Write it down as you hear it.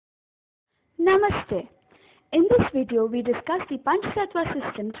Namaste. In this video, we discuss the Panchtatva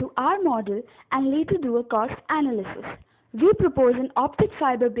system through our model and later do a cost analysis. We propose an optic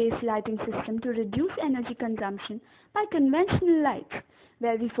fiber-based lighting system to reduce energy consumption by conventional lights,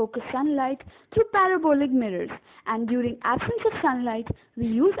 where we focus sunlight through parabolic mirrors, and during absence of sunlight, we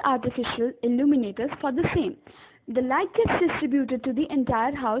use artificial illuminators for the same. The light gets distributed to the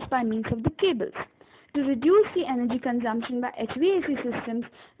entire house by means of the cables. To reduce the energy consumption by HVAC systems,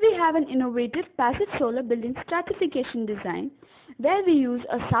 we have an innovative passive solar building stratification design where we use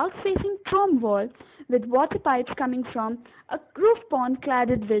a south-facing trombe wall with water pipes coming from a roof pond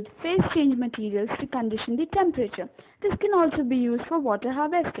cladded with phase change materials to condition the temperature. This can also be used for water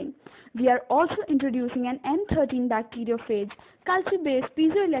harvesting. We are also introducing an N13 bacteriophage culture-based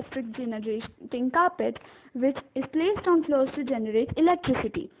piezoelectric generating carpet which is placed on floors to generate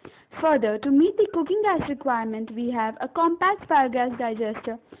electricity. Further, to meet the cooking gas requirement, we have a compact biogas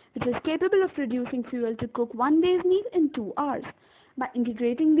digester which is capable of producing fuel to cook one day's meal in 2 hours. By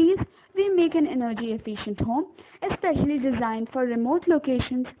integrating these, we make an energy-efficient home, especially designed for remote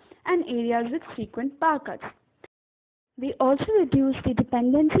locations and areas with frequent power cuts. We also reduce the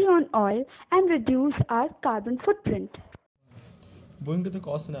dependency on oil and reduce our carbon footprint. Going to the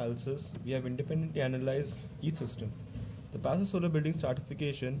cost analysis, we have independently analyzed each system. The passive solar building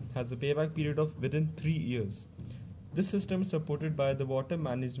stratification has a payback period of within 3 years. This system is supported by the water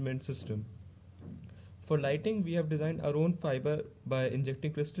management system. For lighting, we have designed our own fiber by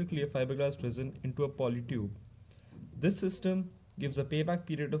injecting crystal clear fiberglass resin into a poly tube. This system gives a payback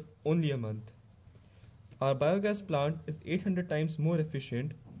period of only a month. Our biogas plant is 800 times more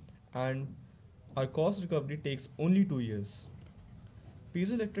efficient and our cost recovery takes only 2 years.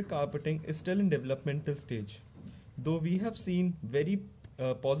 Piezoelectric carpeting is still in developmental stage. Though we have seen very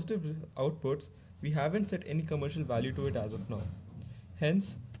positive outputs, we haven't set any commercial value to it as of now.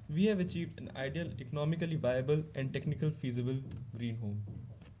 Hence, we have achieved an ideal, economically viable and technically feasible green home.